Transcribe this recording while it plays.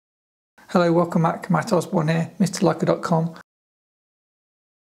Hello, welcome back. Matt Osborne here, MrLeica.com.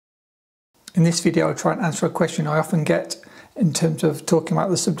 In this video, I'll try and answer a question I often get in terms of talking about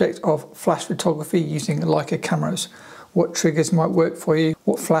the subject of flash photography using Leica cameras. What triggers might work for you,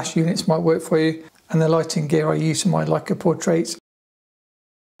 what flash units might work for you, and the lighting gear I use for my Leica portraits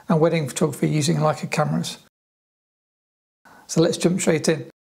and wedding photography using Leica cameras. So let's jump straight in.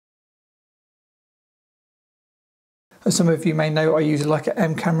 As some of you may know, I use Leica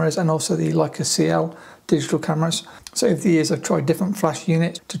M cameras and also the Leica CL digital cameras. So over the years I've tried different flash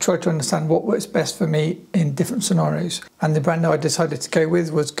units to try to understand what works best for me in different scenarios. And the brand I decided to go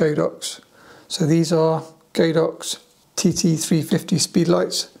with was Godox. So these are Godox TT350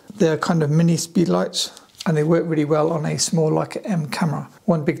 speedlights. They're kind of mini speedlights and they work really well on a small Leica M camera.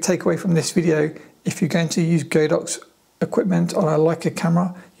 One big takeaway from this video, if you're going to use Godox equipment on a Leica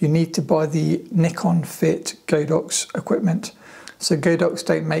camera, you need to buy the Nikon fit Godox equipment. So Godox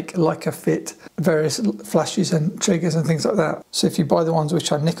don't make Leica fit various flashes and triggers and things like that. So if you buy the ones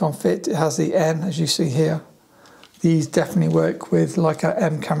which are Nikon fit, it has the N as you see here. These definitely work with Leica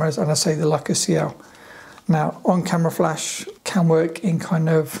M cameras and I say the Leica CL. Now on-camera flash can work in kind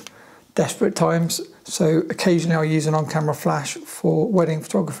of desperate times. So occasionally I'll use an on-camera flash for wedding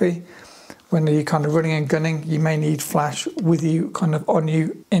photography. When you're kind of running and gunning, you may need flash with you, kind of on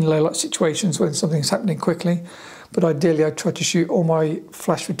you in low light situations when something's happening quickly. But ideally, I try to shoot all my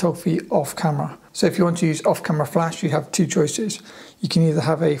flash photography off camera. So if you want to use off camera flash, you have two choices. You can either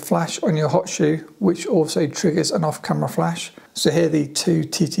have a flash on your hot shoe, which also triggers an off camera flash. So here the two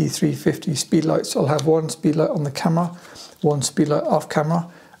TT350 speedlights. I'll have one speedlight on the camera, one speedlight off camera.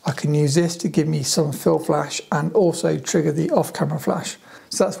 I can use this to give me some fill flash and also trigger the off camera flash.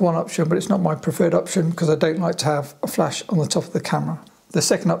 So that's one option, but it's not my preferred option because I don't like to have a flash on the top of the camera. The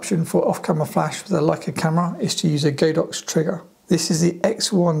second option for off-camera flash with a Leica camera is to use a Godox trigger. This is the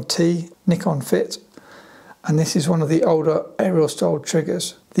X1T Nikon fit, and this is one of the older aerial style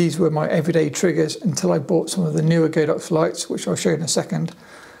triggers. These were my everyday triggers until I bought some of the newer Godox lights, which I'll show you in a second.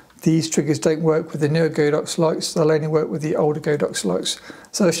 These triggers don't work with the newer Godox lights, they'll only work with the older Godox lights.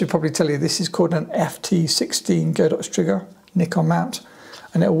 So I should probably tell you this is called an FT16 Godox trigger, Nikon mount.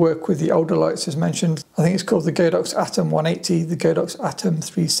 And it'll work with the older lights as mentioned. I think it's called the Godox AD180, the Godox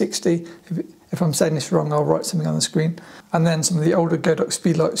AD360. If I'm saying this wrong, I'll write something on the screen. And then some of the older Godox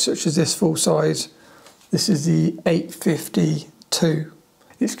speedlights, such as this full size. This is the 852.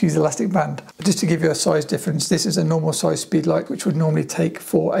 Excuse the elastic band. Just to give you a size difference, this is a normal size speedlight, which would normally take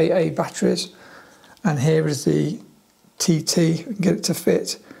 4 AA batteries. And here is the TT, we can get it to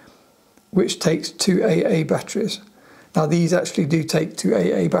fit, which takes 2 AA batteries. Now these actually do take 2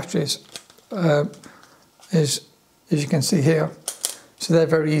 AA batteries, as you can see here. So they're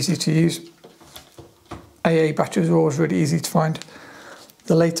very easy to use. AA batteries are always really easy to find.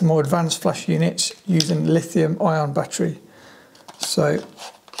 The later more advanced flash units use a lithium ion battery. So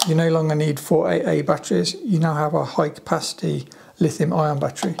you no longer need 4 AA batteries, you now have a high capacity lithium ion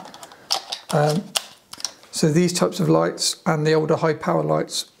battery. So these types of lights and the older high power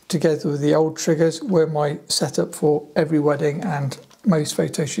lights together with the old triggers were my setup for every wedding and most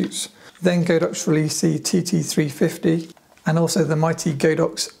photo shoots. Then Godox released the TT350 and also the mighty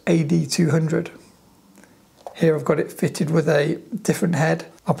Godox AD200. Here I've got it fitted with a different head.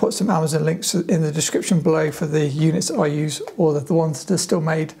 I'll put some Amazon links in the description below for the units that I use or the ones that are still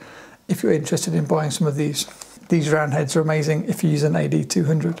made if you're interested in buying some of these. These round heads are amazing if you use an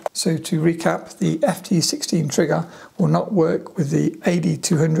AD200. So to recap, the FT16 trigger will not work with the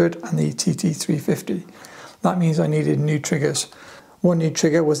AD200 and the TT350. That means I needed new triggers. One new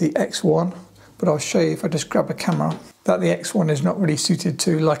trigger was the X1, but I'll show you if I just grab a camera that the X1 is not really suited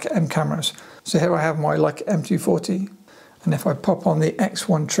to Leica M cameras. So here I have my Leica M240, and if I pop on the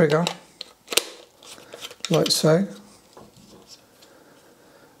X1 trigger, like so,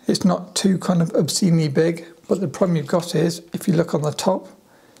 it's not too kind of obscenely big. But the problem you've got is, if you look on the top,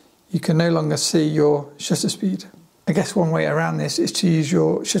 you can no longer see your shutter speed. I guess one way around this is to use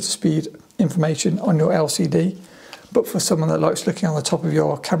your shutter speed information on your LCD. But for someone that likes looking on the top of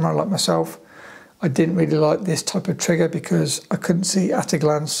your camera like myself, I didn't really like this type of trigger because I couldn't see at a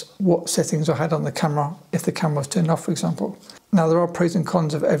glance what settings I had on the camera if the camera was turned off, for example. Now there are pros and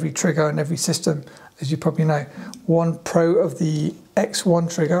cons of every trigger and every system, as you probably know. One pro of the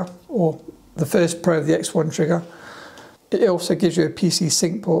X1 trigger, or the first pro of the X1 trigger, it also gives you a PC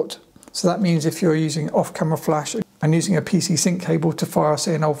sync port. So that means if you're using off-camera flash and using a PC sync cable to fire,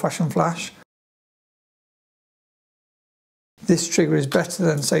 say, an old-fashioned flash, this trigger is better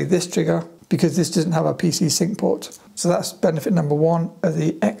than, say, this trigger because this doesn't have a PC sync port. So that's benefit number one of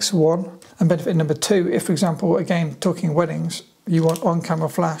the X1. And benefit number two, if, for example, again, talking weddings, you want on-camera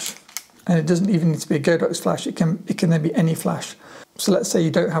flash And it doesn't even need to be a Godox flash, it can then be any flash. So let's say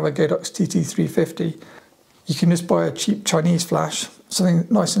you don't have a Godox TT350, you can just buy a cheap Chinese flash, something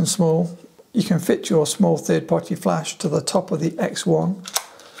nice and small. You can fit your small third-party flash to the top of the X1.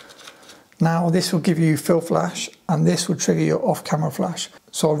 Now this will give you fill flash, and this will trigger your off-camera flash.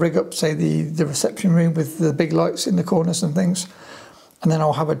 So I'll rig up, say, the reception room with the big lights in the corners and things, and then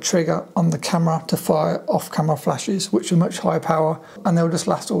I'll have a trigger on the camera to fire off-camera flashes, which are much higher power, and they'll just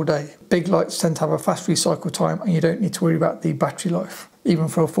last all day. Big lights tend to have a fast recycle time, and you don't need to worry about the battery life. Even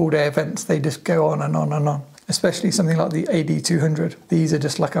for a full day events, they just go on and on and on. Especially something like the AD200. These are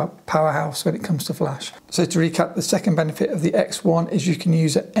just like a powerhouse when it comes to flash. So to recap, the second benefit of the X1 is you can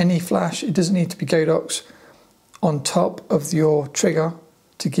use any flash. It doesn't need to be Godox on top of your trigger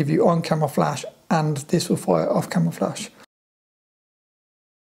to give you on-camera flash, and this will fire off-camera flash.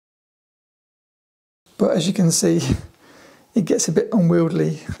 But as you can see, it gets a bit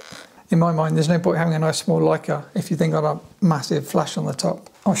unwieldy. In my mind, there's no point having a nice small Leica if you think got a massive flash on the top.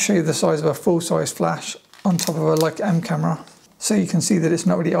 I'll show you the size of a full-size flash on top of a Leica M camera, so you can see that it's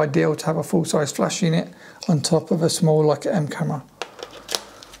not really ideal to have a full-size flash unit on top of a small Leica M camera.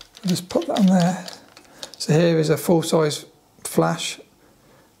 I'll just put that on there. So here is a full-size flash.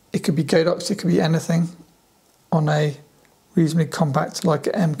 It could be Godox, it could be anything, on a reasonably compact Leica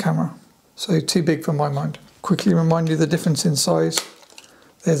M camera. So too big for my mind. Quickly remind you the difference in size.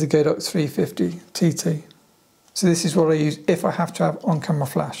 There's a Godox 350 TT. So this is what I use if I have to have on-camera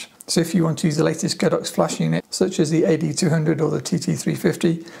flash. So if you want to use the latest Godox flash unit, such as the AD200 or the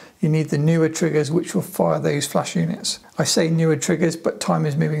TT350, you need the newer triggers which will fire those flash units. I say newer triggers, but time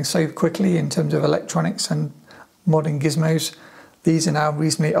is moving so quickly in terms of electronics and modern gizmos. These are now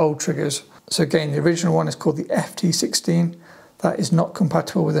reasonably old triggers. So again, the original one is called the FT16. That is not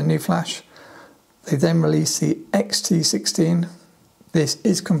compatible with a new flash. They then released the XT16. This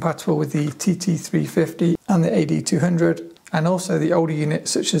is compatible with the TT350 and the AD200, and also the older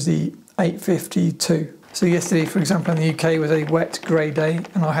units such as the 852. So yesterday, for example, in the UK was a wet grey day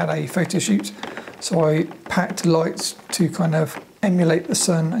and I had a photo shoot. So I packed lights to kind of emulate the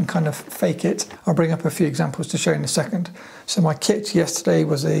sun and kind of fake it. I'll bring up a few examples to show in a second. So my kit yesterday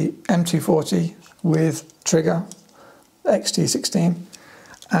was a M240 with trigger XT16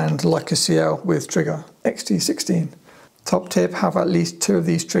 and Leica CL with trigger XT16. Top tip, have at least 2 of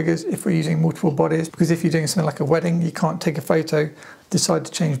these triggers if we're using multiple bodies, because if you're doing something like a wedding, you can't take a photo, decide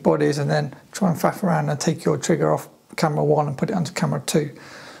to change bodies and then try and faff around and take your trigger off camera 1 and put it onto camera 2.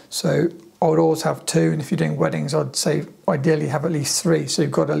 So I would always have 2, and if you're doing weddings, I'd say ideally have at least 3, so you've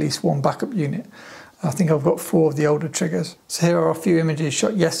got at least 1 backup unit. I think I've got 4 of the older triggers. So here are a few images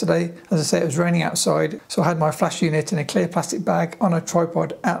shot yesterday. As I say, it was raining outside, so I had my flash unit in a clear plastic bag on a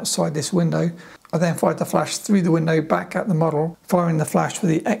tripod outside this window. I then fired the flash through the window back at the model, firing the flash with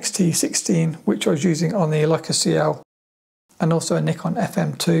the XT16, which I was using on the Leica CL, and also a Nikon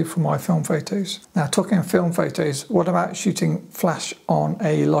FM2 for my film photos. Now, talking film photos, what about shooting flash on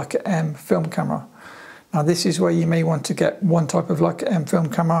a Leica M film camera? Now, this is where you may want to get one type of Leica M film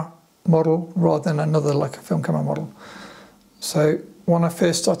camera model rather than another Leica film camera model. So when I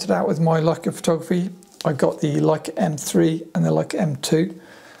first started out with my Leica photography, I got the Leica M3 and the Leica M2.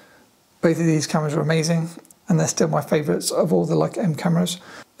 Both of these cameras are amazing, and they're still my favourites of all the Leica M cameras,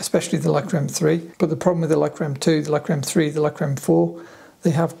 especially the Leica M3. But the problem with the Leica M2, the Leica M3, the Leica M4,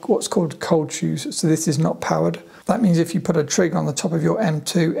 they have what's called cold shoes, so this is not powered. That means if you put a trigger on the top of your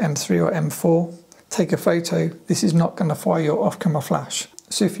M2, M3 or M4, take a photo, this is not going to fire your off-camera flash.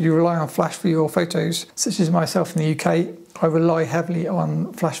 So if you rely on flash for your photos, such as myself in the UK, I rely heavily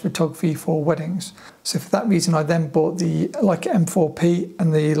on flash photography for weddings. So for that reason, I then bought the Leica M4P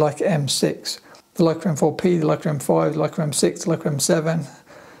and the Leica M6. The Leica M4P, the Leica M5, the Leica M6, the Leica M7,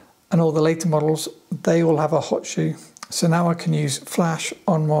 and all the later models, they all have a hot shoe. So now I can use flash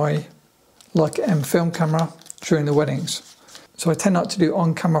on my Leica M film camera during the weddings. So I tend not to do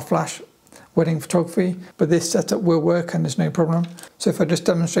on-camera flash wedding photography, but this setup will work and there's no problem. So if I just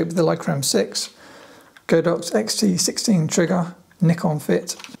demonstrate with the Leica M6, Godox XT16 trigger, Nikon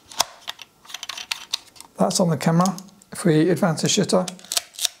fit. That's on the camera. If we advance the shutter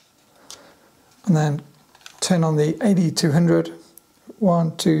and then turn on the AD200,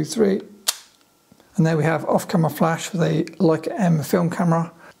 1, 2, 3, and there we have off-camera flash with a Leica M film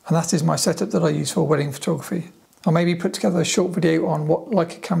camera, and that is my setup that I use for wedding photography. I'll maybe put together a short video on what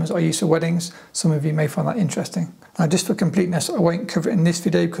Leica cameras I use for weddings. Some of you may find that interesting. Now, just for completeness, I won't cover it in this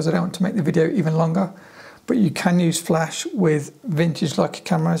video because I don't want to make the video even longer, but you can use flash with vintage Leica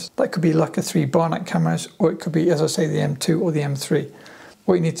cameras. That could be Leica 3 Barnett cameras, or it could be, as I say, the M2 or the M3.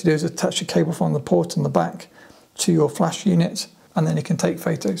 What you need to do is attach a cable from the port on the back to your flash unit, and then you can take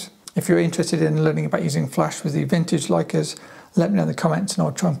photos. If you're interested in learning about using flash with the vintage Leicas, let me know in the comments and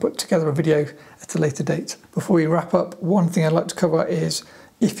I'll try and put together a video at a later date. Before we wrap up, one thing I'd like to cover is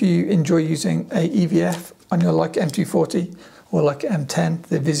if you enjoy using a EVF on your Leica M240 or Leica M10,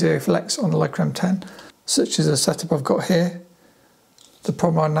 the VisioFlex on the Leica M10, such as the setup I've got here, the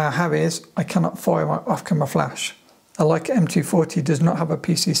problem I now have is I cannot fire my off-camera flash. A Leica M240 does not have a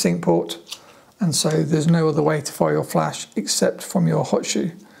PC sync port, and so there's no other way to fire your flash except from your hot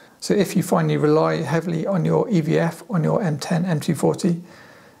shoe. So if you find you rely heavily on your EVF on your M10, M240,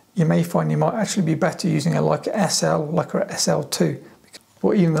 you may find you might actually be better using a Leica SL, Leica SL2,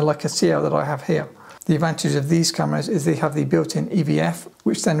 or even the Leica CL that I have here. The advantage of these cameras is they have the built-in EVF,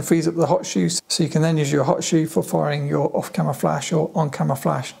 which then frees up the hot shoes, so you can then use your hot shoe for firing your off-camera flash or on-camera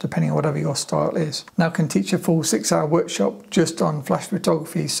flash, depending on whatever your style is. Now I can teach a full 6-hour workshop just on flash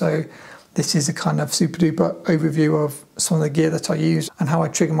photography, so this is a kind of super duper overview of some of the gear that I use and how I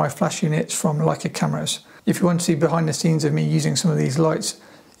trigger my flash units from Leica cameras. If you want to see behind the scenes of me using some of these lights,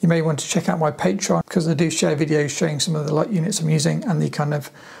 you may want to check out my Patreon, because I do share videos showing some of the light units I'm using and the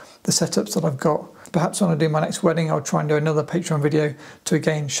setups that I've got. Perhaps when I do my next wedding, I'll try and do another Patreon video to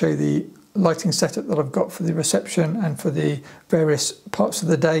again show the lighting setup that I've got for the reception and for the various parts of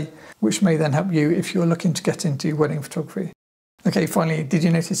the day, which may then help you if you're looking to get into wedding photography. Okay, finally, did you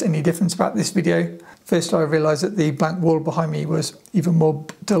notice any difference about this video? First, I realised that the blank wall behind me was even more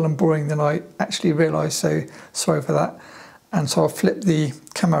dull and boring than I actually realised, so sorry for that. And so I flipped the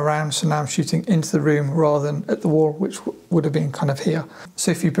camera around, so now I'm shooting into the room rather than at the wall, which would have been kind of here.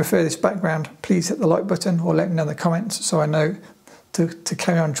 So if you prefer this background, please hit the like button or let me know in the comments so I know to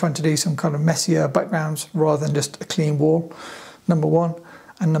carry on trying to do some kind of messier backgrounds rather than just a clean wall, number one.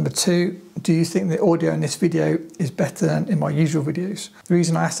 And number two, do you think the audio in this video is better than in my usual videos? The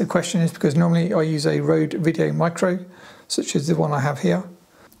reason I asked the question is because normally I use a Rode Video Micro, such as the one I have here,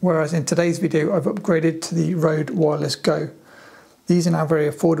 whereas in today's video I've upgraded to the Rode Wireless Go. These are now very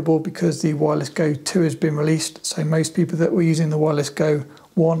affordable because the Wireless Go 2 has been released, so most people that were using the Wireless Go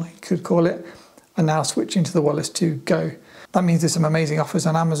 1, you could call it, are now switching to the Wireless 2 Go. That means there's some amazing offers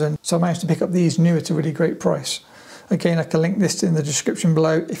on Amazon, so I managed to pick up these new at a really great price. Again, I can link this in the description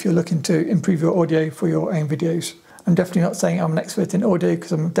below if you're looking to improve your audio for your own videos. I'm definitely not saying I'm an expert in audio,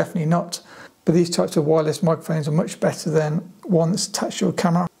 because I'm definitely not, but these types of wireless microphones are much better than one that's attached to your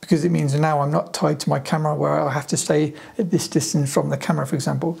camera, because it means now I'm not tied to my camera where I have to stay at this distance from the camera, for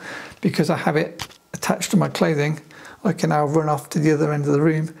example. Because I have it attached to my clothing, I can now run off to the other end of the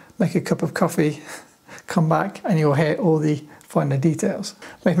room, make a cup of coffee, come back, and you'll hear all the finer details.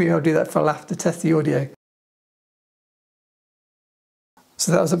 Maybe I'll do that for a laugh to test the audio.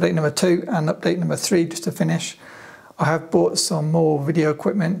 So that was update number 2, and update number 3, just to finish. I have bought some more video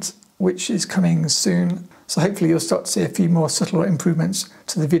equipment, which is coming soon. So hopefully you'll start to see a few more subtle improvements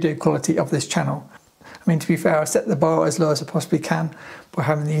to the video quality of this channel. I mean, to be fair, I set the bar as low as I possibly can by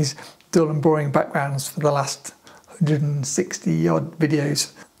having these dull and boring backgrounds for the last 160 odd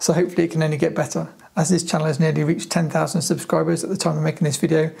videos. So hopefully it can only get better. As this channel has nearly reached 10,000 subscribers at the time of making this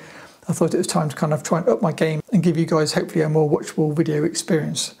video, I thought it was time to kind of try and up my game and give you guys hopefully a more watchable video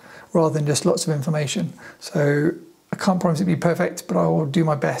experience rather than just lots of information. So I can't promise it'll be perfect, but I will do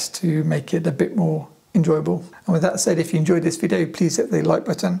my best to make it a bit more enjoyable. And with that said, if you enjoyed this video, please hit the like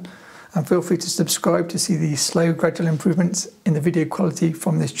button and feel free to subscribe to see the slow, gradual improvements in the video quality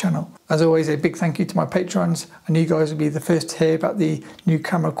from this channel. As always, a big thank you to my patrons, and you guys will be the first to hear about the new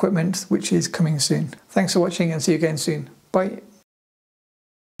camera equipment, which is coming soon. Thanks for watching and see you again soon. Bye.